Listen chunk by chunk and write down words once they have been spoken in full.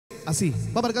así.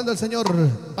 Va marcando el señor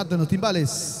Pato en los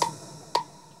timbales.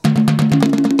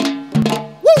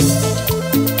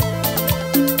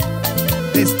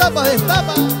 Destapa,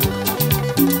 destapa.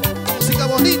 Música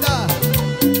bonita.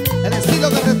 El estilo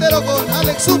carretero con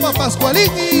Alex Zuma,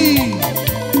 Pascualin y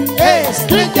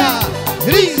Estrella,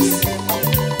 Gris.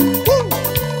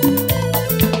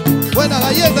 Buena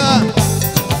galleta.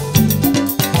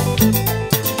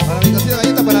 Para mi cosita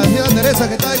galleta, para la señora Teresa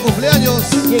que está de cumpleaños.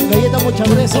 ¿Quién galleta mucho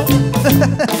grueso?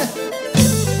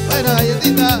 Buena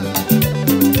galletita.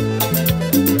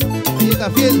 Galleta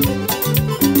fiel.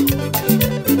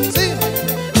 Sí.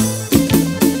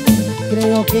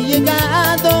 Creo que ha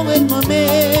llegado el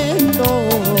momento.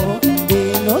 De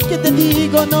lo que te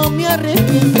digo no me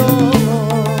arrepiento.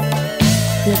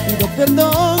 Te pido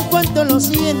perdón cuánto lo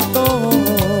siento.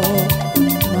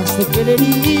 Más te quiero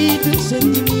herir tus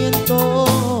sentimientos.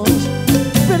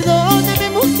 Perdóname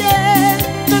mujer,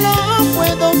 no lo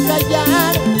puedo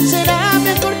callar. Será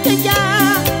mejor que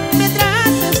ya me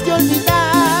trates de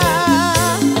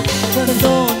olvidar.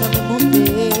 Perdóname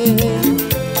mujer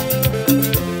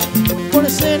por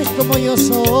ser como yo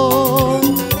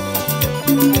soy.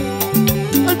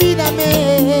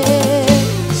 Olvídame,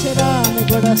 será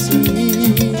mejor así.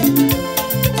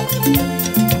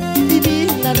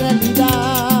 Vivir la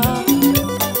realidad.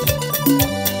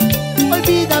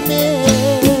 Olvídame.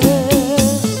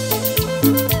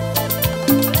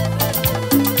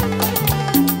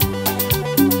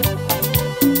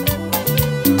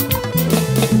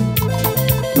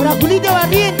 Para Julita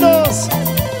Barrientos,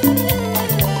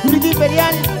 Julita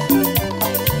Imperial.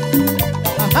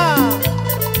 Ajá.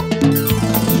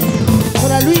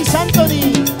 Para Luis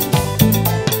Anthony.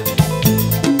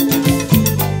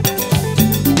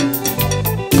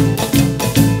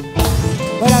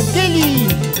 Para Kelly,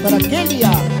 para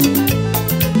Kelia.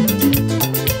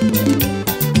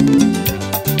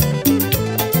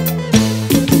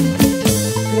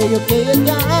 Creo que he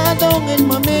llegado en el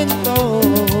momento.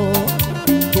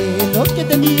 De lo que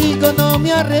te digo no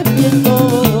me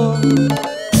arrepiento.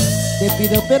 Te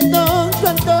pido perdón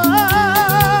cuando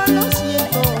lo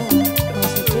siento. No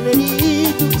sé qué le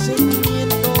herí tus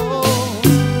sentimientos.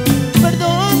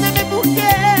 Perdóname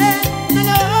mujer, no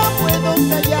lo puedo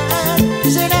callar.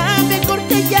 Será mejor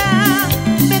que ya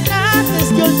me trates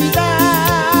de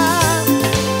olvidar.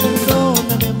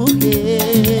 Perdóname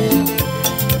mujer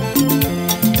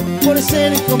por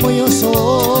ser como yo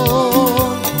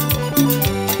soy.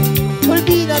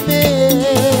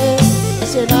 Olvídame,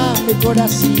 será mejor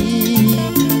así.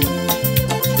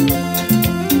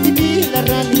 Vivir la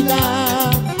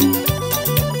realidad.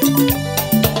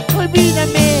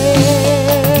 Olvídame.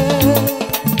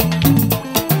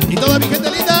 Y toda mi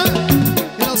gente linda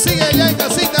que nos sigue allá en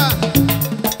casita.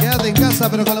 Quédate en casa,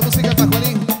 pero con la música de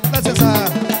Pascualin. Gracias a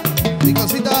mi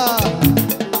cosita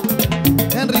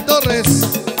Henry Torres,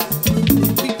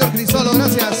 Víctor Crisolo,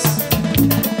 gracias.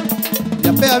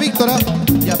 Yapea Víctora,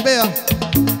 yapea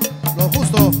lo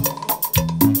justo.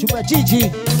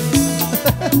 Chupachichi.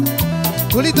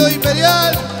 Culito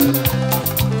Imperial.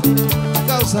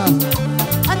 Causa.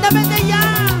 Ándame de ya,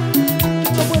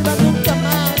 no vuelva nunca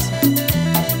más.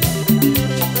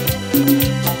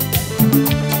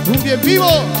 Un bien vivo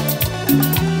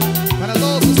para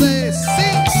todos ustedes. Sí.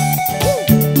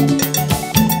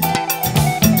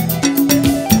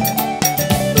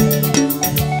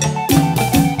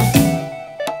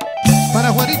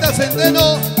 Para Juanita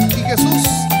Centeno y Jesús,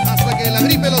 hasta que la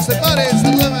gripe los separe.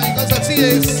 Saludame a mi cosa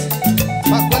Alcides.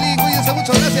 Pascualín, cuídense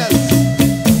mucho, gracias.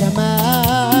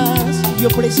 Jamás yo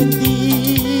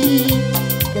presentí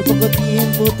que al poco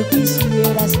tiempo tú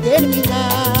quisieras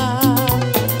terminar.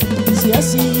 Si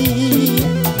así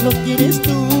lo quieres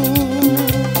tú,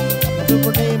 los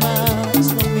problemas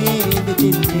no me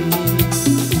detendré.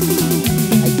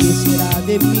 Ay, ¿qué será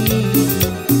de mí?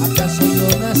 ¿Acaso yo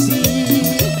nací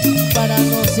para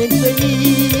no ser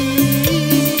feliz?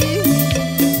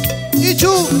 Y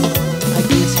Chu. Ay,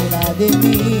 ¿qué será de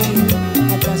mí?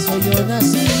 ¿Acaso yo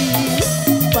nací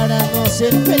para no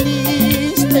ser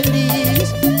feliz, feliz,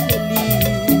 feliz?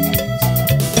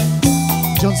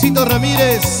 Johncito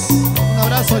Ramírez, un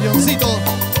abrazo, Johncito.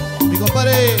 Mi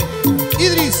compadre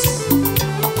Idris.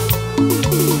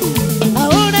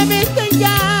 Ahora vete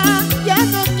ya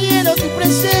no quiero tu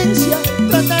presencia.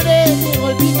 Trataré de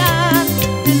olvidar,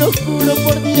 te lo juro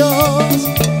por Dios.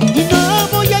 Y no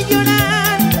voy a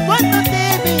llorar cuando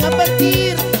te vea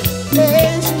partir.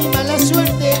 Es mi mala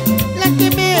suerte la que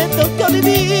me tocó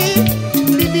vivir,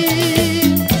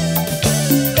 vivir.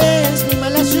 Es mi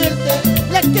mala suerte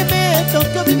la que me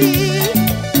tocó vivir,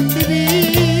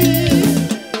 vivir.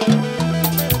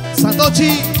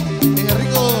 Satoshi,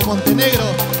 Enrico Montenegro.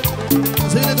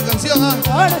 Se viene tu canción, ¿ah?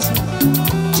 Ahora sí.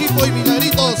 Chipo y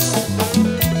Milagritos.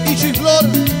 Icho y Flor.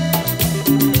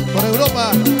 Por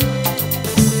Europa.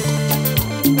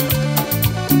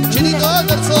 Chinito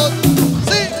Anderson.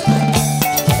 Sí.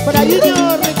 Para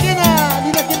Junior Requena,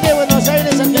 linda gente de Buenos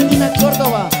Aires, Argentina,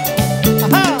 Córdoba.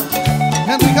 Ajá.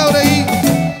 Henry Jauregui.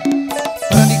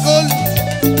 Para Nicole.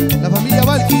 La familia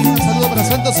Valky. Un saludo para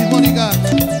Santos y Mónica.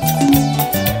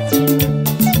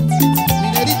 Mi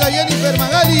negrita Jennifer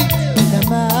Magali.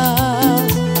 Jamás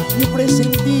yo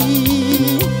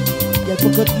presentí que al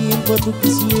poco tiempo tú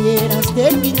quisieras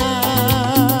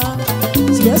terminar.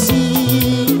 Si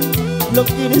así lo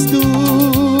quieres tú,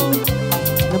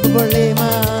 no por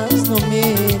problemas no me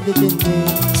detendré.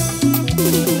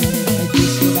 Ay, ¿qué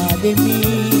será de mí?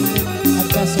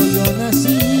 ¿Acaso yo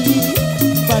nací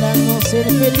para no ser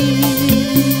feliz?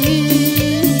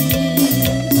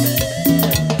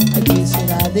 Ay, ¿qué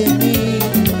será de mí?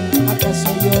 ¿Acaso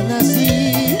yo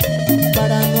nací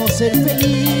para no ser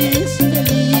feliz,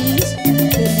 feliz,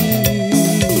 feliz?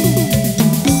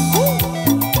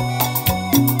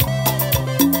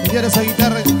 Y ahora esa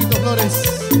guitarra, Chiquito Flores.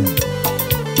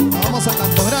 La vamos a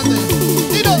canto grande.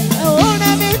 ¡Tiro!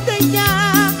 Ahora vete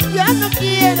ya no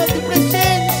quiero tu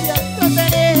presencia.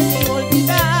 Trataré de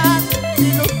olvidar,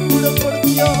 te lo juro por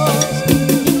Dios.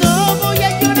 Y no voy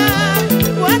a llorar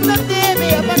cuando te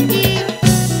vea partir.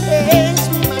 Es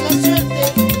mi mala suerte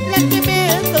la que me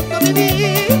tocó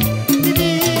vivir,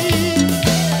 vivir.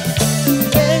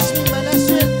 Es mi mala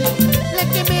suerte la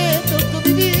que me tocó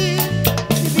vivir,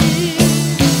 vivir.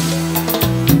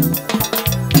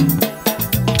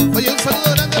 Oye, un saludo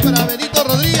grande para Benito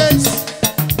Rodríguez.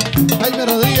 Jaime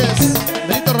Rodríguez.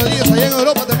 Benito Rodríguez allá en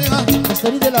Europa también, ¿ah?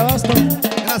 Estoril del Abasto.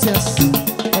 Gracias.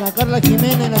 Para Carla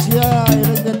Jiménez en la ciudad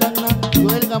de Tacna,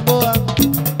 Joel Gamboa,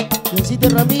 Lencito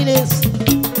Ramírez.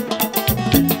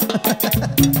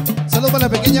 Saludos para la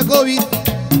pequeña COVID.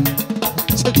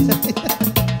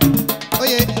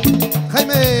 Oye,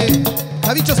 Jaime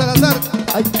Javicho Salazar.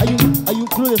 Hay un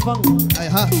club de fan.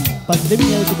 Ajá.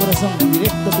 Pandemia de tu corazón,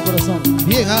 directo a tu corazón.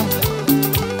 Bien, ¿ah?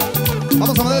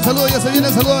 Vamos a mandar el saludo, ya se viene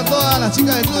el saludo a todas las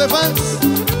chicas del club de fans.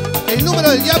 El número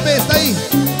del Yape está ahí.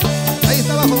 Ahí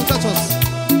está abajo, muchachos.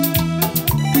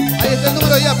 Ahí está el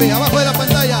número de Yape, abajo de la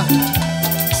pantalla.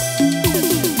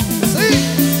 Sí.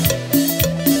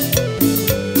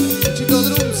 Luchito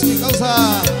Drums, mi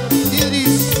causa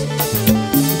Idris.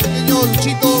 Pequeño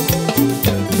Luchito.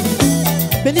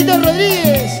 Benito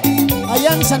Rodríguez,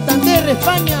 allá en Santander,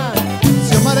 España.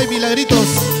 Xiomara y Milagritos.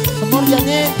 Amor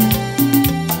Yané,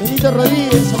 Benito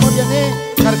Rodríguez, Amor Yané,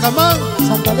 Carcamán.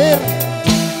 Santander.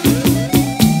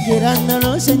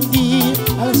 Llorándolo sentí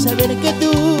al saber que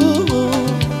tú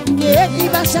que te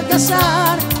ibas a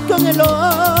casar con el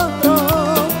otro.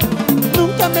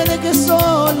 Nunca me dejes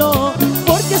solo,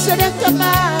 porque seré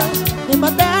capaz de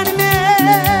matarme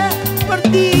por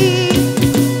ti.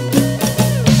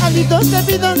 Alitos te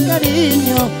pido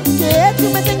cariño, que tú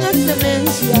me tengas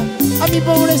clemencia. A mi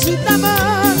pobrecita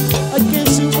amor, ay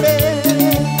que sufre,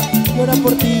 llora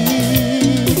por ti.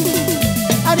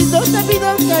 Alitos te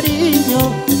pido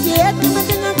cariño, que tú me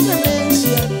tengas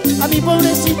clemencia. A mi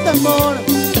pobrecita amor,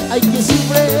 ay que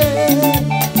sufre,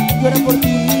 llora por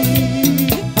ti.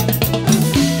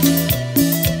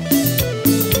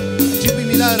 Chipo y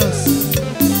Milagros.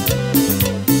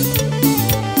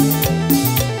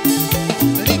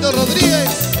 Benito Rodríguez.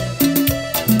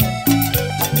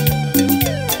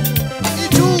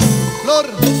 Ichu Flor.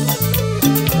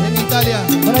 En Italia.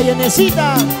 Para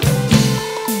Yanecita,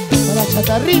 para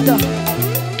Chatarrita.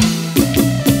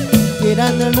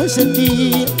 Querándolo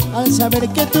sentir al saber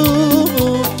que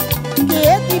tú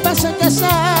que te ibas a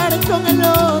casar con el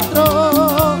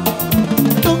otro.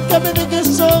 Nunca me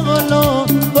dejes solo,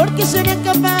 porque seré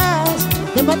capaz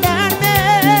de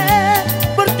matarme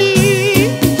por ti.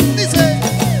 Dice.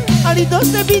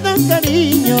 Alitos te pido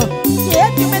cariño,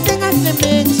 que me tengas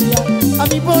clemencia. A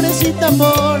mi pobrecita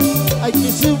amor, ay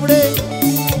que sufre,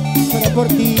 llora por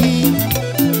ti.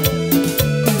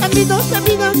 Alitos te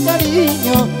pido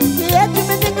cariño, que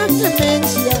me tengas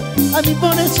clemencia. A mi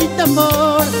pobrecita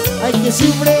amor, ay que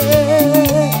sufre,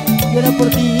 llora por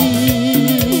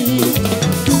ti.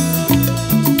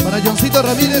 Para Johncito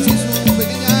Ramírez y su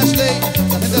pequeña Ashley.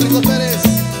 La gente de Rico Pérez.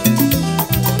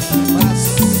 Para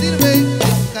Sirve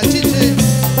Cachiche.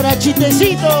 Para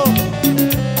Chitecito,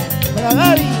 para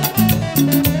Gaby.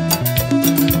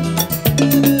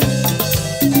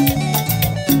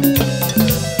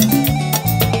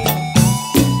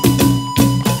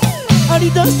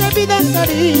 Alitos te pido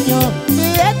cariño,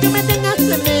 que me tengas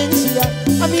clemencia.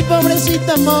 A mi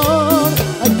pobrecita amor,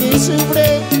 ay que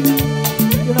sufre,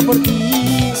 llora por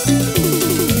ti.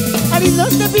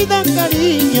 maridos te pidan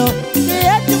cariño, que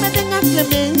a ti me tengan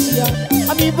clemencia.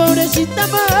 A mi pobrecita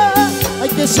más, ay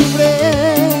que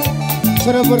sufre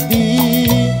solo por ti.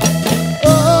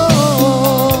 Oh, oh,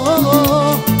 oh,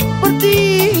 oh, por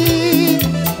ti.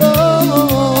 Oh, oh,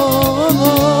 oh,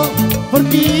 oh, por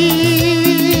ti.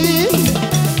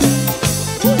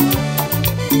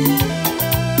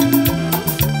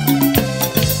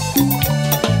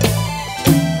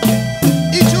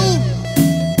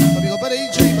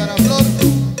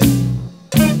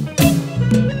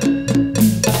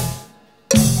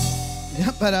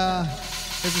 Para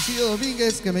Jesucillo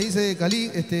Domínguez, que me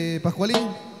dice Pascualin,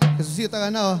 Jesucillo está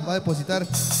ganado, va a depositar.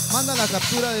 Manda la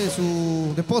captura de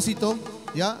su depósito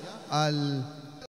ya al